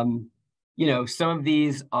 Some of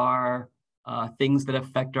these are things that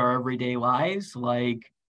affect our everyday lives,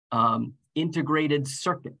 like integrated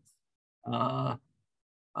circuits.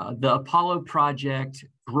 The Apollo project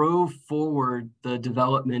drove forward the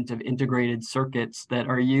development of integrated circuits that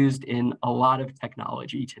are used in a lot of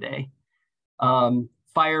technology today.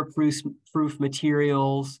 Fireproof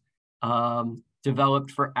materials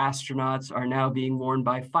developed for astronauts are now being worn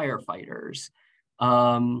by firefighters.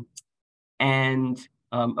 Of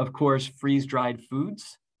course, freeze-dried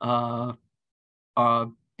foods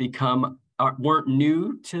weren't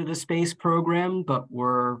new to the space program, but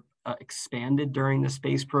were expanded during the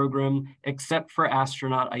space program, except for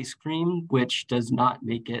astronaut ice cream, which does not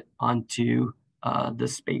make it onto the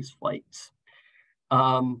space flights.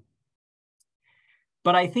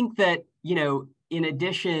 But I think that, in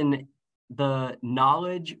addition, the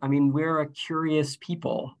knowledge, we're a curious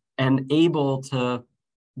people and able to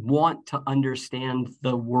want to understand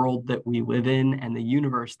the world that we live in and the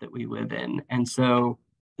universe that we live in. And so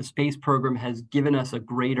the space program has given us a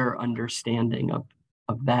greater understanding of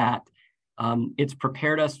that. It's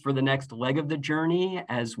prepared us for the next leg of the journey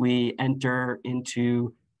as we enter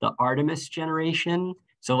into the Artemis generation.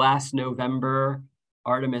 So last November,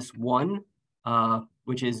 Artemis 1,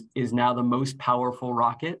 which is now the most powerful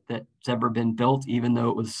rocket that's ever been built, even though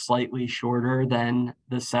it was slightly shorter than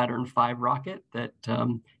the Saturn V rocket that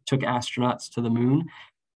took astronauts to the moon.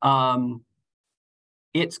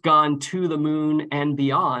 it's gone to the moon and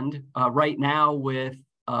beyond. Right now with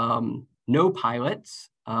no pilots,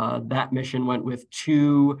 that mission went with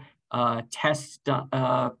 2 test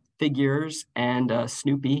figures and a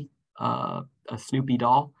Snoopy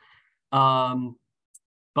doll.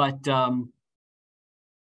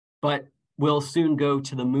 But we'll soon go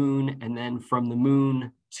to the moon, and then from the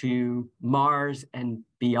moon to Mars and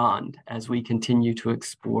beyond as we continue to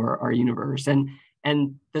explore our universe. And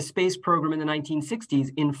the space program in the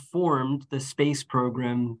 1960s informed the space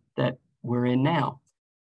program that we're in now.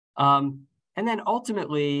 And then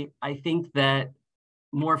ultimately, I think that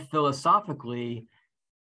more philosophically,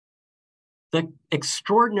 the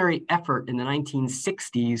extraordinary effort in the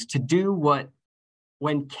 1960s to do what,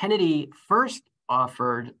 when Kennedy first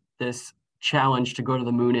offered this challenge to go to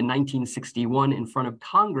the moon in 1961 in front of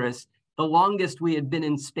Congress, the longest we had been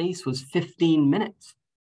in space was 15 minutes.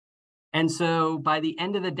 And so by the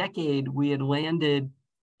end of the decade, we had landed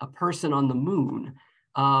a person on the moon.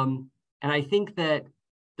 And I think that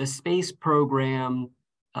the space program,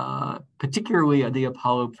 particularly the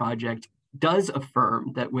Apollo project, does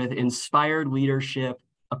affirm that with inspired leadership,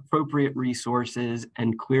 appropriate resources,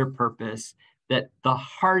 and clear purpose, that the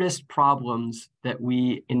hardest problems that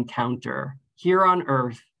we encounter here on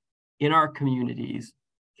Earth, in our communities,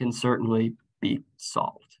 can certainly be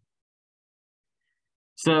solved.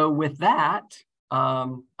 So with that,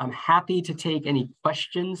 I'm happy to take any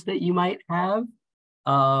questions that you might have.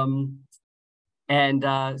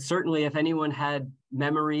 Certainly if anyone had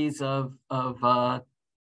memories of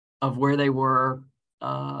where they were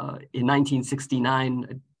in 1969,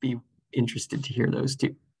 I'd be interested to hear those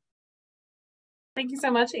too. Thank you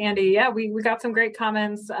so much, Andy. Yeah, we got some great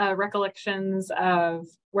comments, recollections of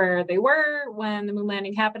where they were when the moon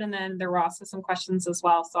landing happened, and then there were also some questions as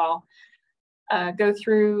well. So I'll go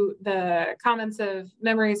through the comments of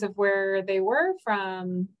memories of where they were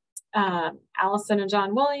from Allison and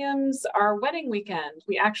John Williams. Our wedding weekend,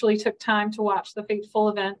 we actually took time to watch the fateful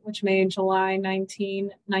event, which made July 19,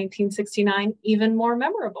 1969 even more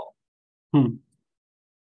memorable.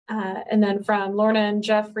 And then from Lorna and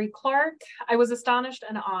Jeffrey Clark, I was astonished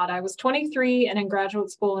and awed. I was 23 and in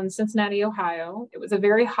graduate school in Cincinnati, Ohio. It was a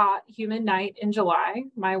very hot, humid night in July.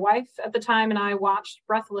 My wife at the time and I watched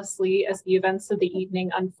breathlessly as the events of the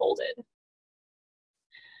evening unfolded.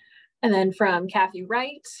 And then from Kathy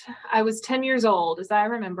Wright, I was 10 years old. As I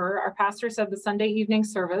remember, our pastor said the Sunday evening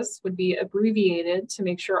service would be abbreviated to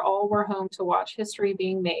make sure all were home to watch history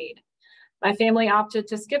being made. My family opted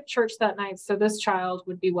to skip church that night so this child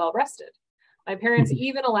would be well rested. My parents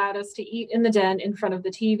even allowed us to eat in the den in front of the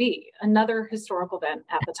TV, another historical event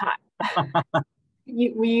at the time.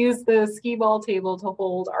 We used the skee ball table to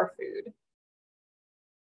hold our food.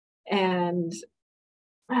 And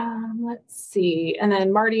let's see. And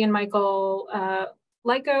then Marty and Michael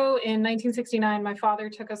Lyko, in 1969, my father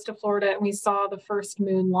took us to Florida and we saw the first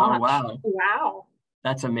moon launch. Oh, wow. Wow.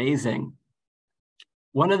 That's amazing.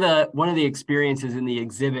 One of the experiences in the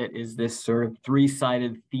exhibit is this sort of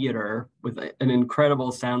 3-sided theater with an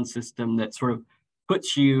incredible sound system that sort of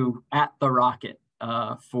puts you at the rocket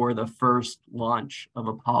for the first launch of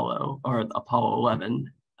Apollo, or Apollo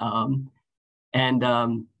 11.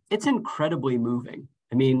 It's incredibly moving.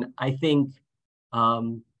 I mean, I think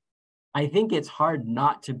it's hard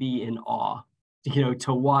not to be in awe,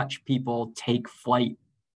 to watch people take flight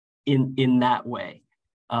in that way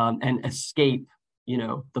and escape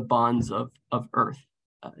the bonds of Earth.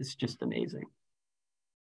 It's just amazing.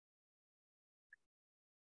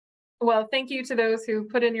 Well, thank you to those who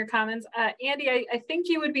put in your comments. Andy, I think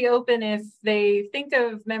you would be open if they think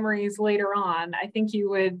of memories later on. I think you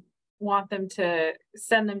would want them to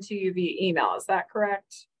send them to you via email. Is that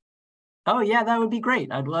correct? Oh yeah, that would be great.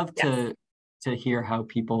 I'd love Yes. to hear how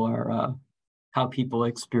people are how people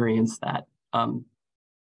experience that.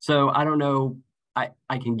 So I don't know.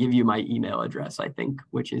 I can give you my email address, I think,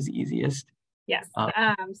 which is easiest. Yes.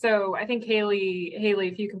 So I think Haley,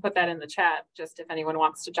 if you can put that in the chat, just if anyone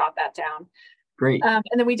wants to jot that down. Great. And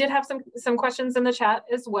then we did have some questions in the chat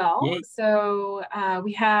as well. Yay. So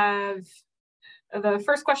we have the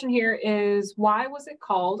first question here is, why was it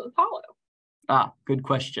called Apollo? Good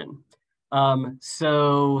question.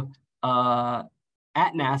 So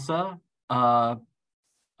at NASA,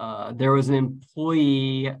 there was an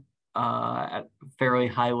employee at a fairly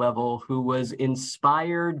high level who was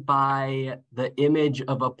inspired by the image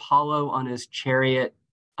of Apollo on his chariot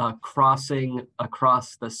crossing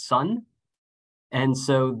across the sun. And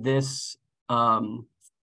so this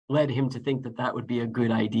led him to think that would be a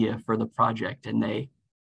good idea for the project. And they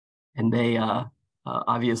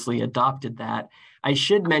obviously adopted that. I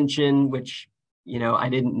should mention, which I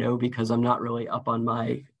didn't know because I'm not really up on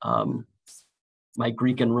my my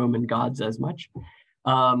Greek and Roman gods as much.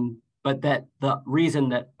 But that the reason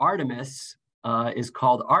that Artemis is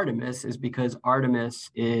called Artemis is because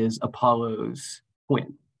Artemis is Apollo's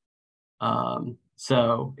twin.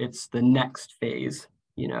 So it's the next phase,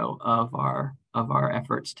 of our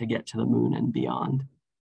efforts to get to the moon and beyond.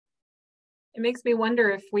 It makes me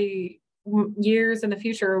wonder if years in the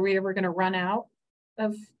future, are we ever going to run out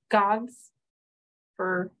of gods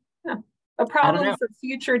for a problem for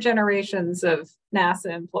future generations of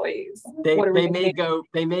NASA employees? They may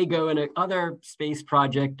go in another space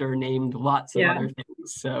project or named lots of other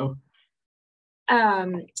things. So. All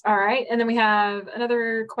right, and then we have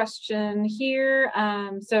another question here.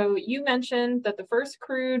 So you mentioned that the first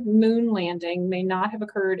crewed moon landing may not have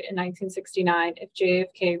occurred in 1969 if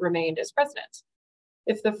JFK remained as president.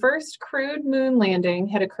 If the first crewed moon landing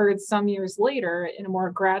had occurred some years later in a more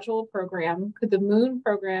gradual program, could the moon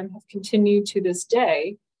program have continued to this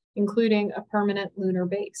day, including a permanent lunar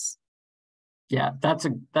base? Yeah, that's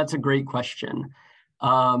a great question.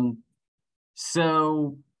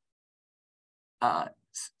 Some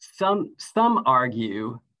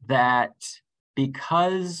argue that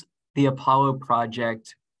because the Apollo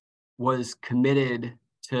project was committed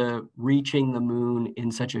to reaching the moon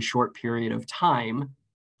in such a short period of time,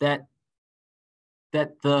 that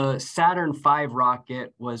the Saturn V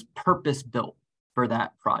rocket was purpose-built for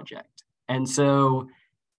that project. And so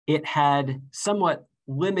it had somewhat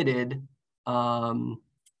limited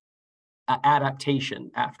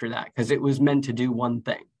adaptation after that, because it was meant to do one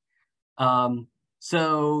thing.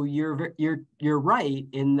 So you're right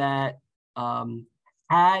in that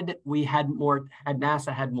had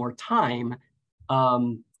NASA had more time,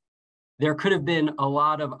 there could have been a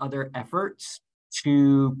lot of other efforts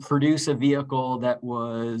to produce a vehicle that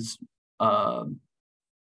was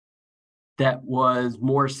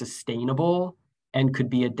more sustainable and could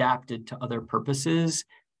be adapted to other purposes.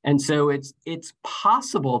 And so it's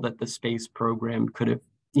possible that the space program could have,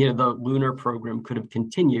 the lunar program could have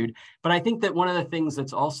continued. But I think that one of the things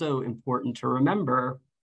that's also important to remember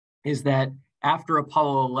is that after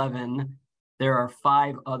Apollo 11, there are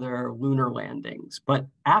 5 other lunar landings. But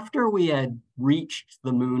after we had reached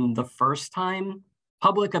the moon the first time,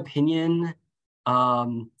 public opinion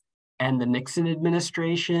and the Nixon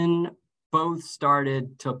administration both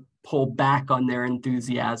started to pull back on their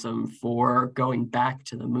enthusiasm for going back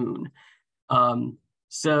to the moon.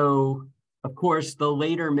 So, of course, the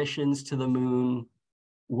later missions to the moon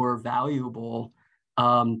were valuable. By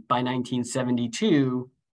 1972,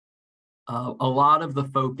 a lot of the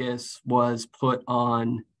focus was put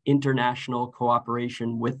on international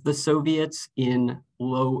cooperation with the Soviets in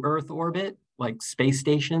low Earth orbit, like space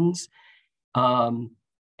stations.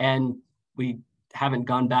 And we haven't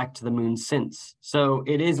gone back to the moon since. So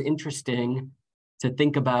it is interesting to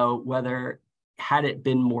think about whether, had it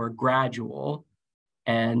been more gradual,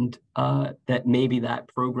 and that maybe that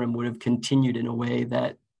program would have continued in a way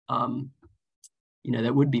that,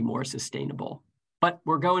 that would be more sustainable. But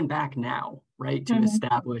we're going back now, right, to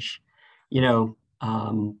establish,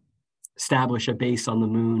 establish a base on the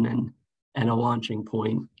moon and a launching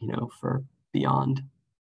point, for beyond.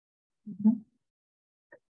 Mm-hmm.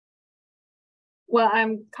 Well,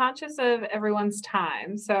 I'm conscious of everyone's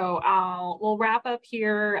time, so we'll wrap up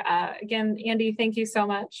here. Again, Andy, thank you so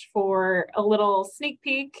much for a little sneak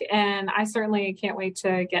peek, and I certainly can't wait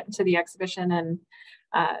to get into the exhibition and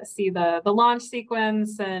see the launch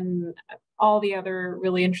sequence and all the other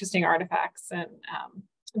really interesting artifacts and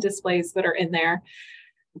displays that are in there.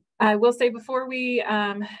 I will say before we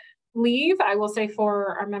leave, I will say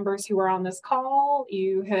for our members who are on this call,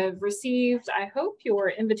 you have received, I hope, your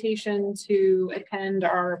invitation to attend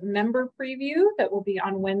our member preview that will be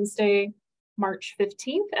on Wednesday, March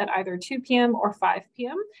 15th at either 2 p.m. or 5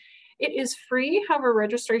 p.m. It is free, however,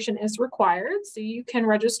 registration is required. So you can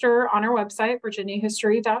register on our website,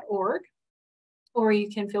 virginiahistory.org, or you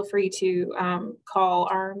can feel free to call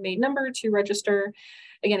our main number to register.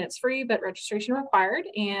 Again, it's free, but registration required,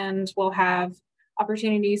 and we'll have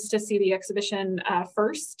opportunities to see the exhibition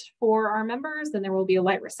first for our members. Then there will be a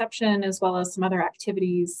light reception as well as some other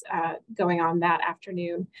activities going on that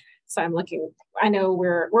afternoon. So I know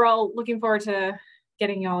we're all looking forward to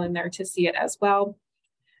getting y'all in there to see it as well.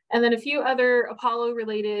 And then a few other Apollo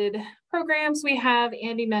related programs we have.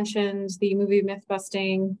 Andy mentioned the movie Myth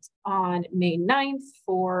Busting on May 9th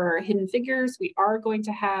for Hidden Figures. We are going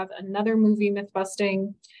to have another movie Myth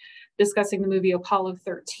Busting discussing the movie Apollo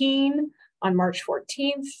 13 on March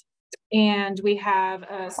 14th. And we have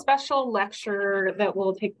a special lecture that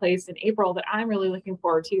will take place in April that I'm really looking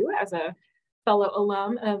forward to as a fellow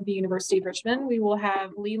alum of the University of Richmond. We will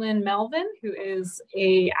have Leland Melvin, who is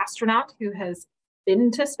an astronaut who has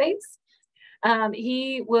been to space.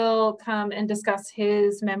 He will come and discuss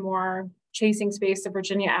his memoir, Chasing Space, the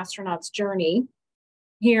Virginia Astronaut's Journey,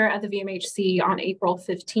 here at the VMHC on April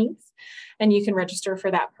 15th. And you can register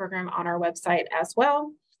for that program on our website as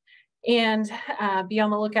well. And be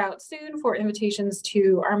on the lookout soon for invitations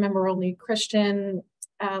to our member-only Christian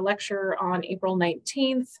lecture on April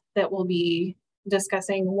 19th that will be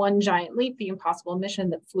discussing One Giant Leap, the Impossible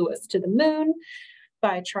Mission That Flew Us to the Moon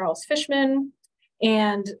by Charles Fishman.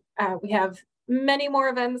 And we have many more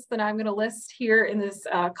events than I'm going to list here in this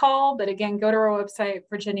call, but again, go to our website,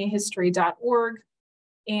 virginiahistory.org,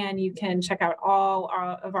 and you can check out all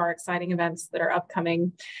of our exciting events that are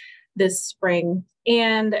upcoming this spring.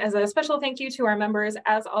 And as a special thank you to our members,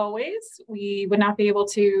 as always, we would not be able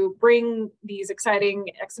to bring these exciting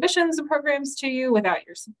exhibitions and programs to you without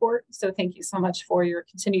your support. So thank you so much for your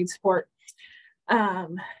continued support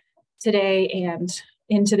today and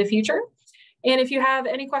into the future. And if you have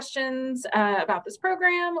any questions about this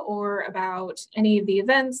program or about any of the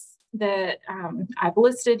events that I've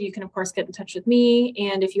listed, you can of course get in touch with me.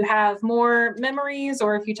 And if you have more memories,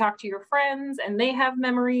 or if you talk to your friends and they have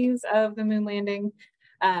memories of the moon landing,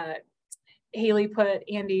 Haley put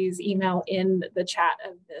Andy's email in the chat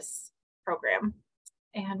of this program.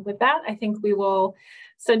 And with that, I think we will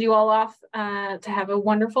send you all off to have a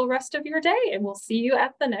wonderful rest of your day, and we'll see you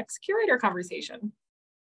at the next Curator conversation.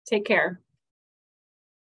 Take care.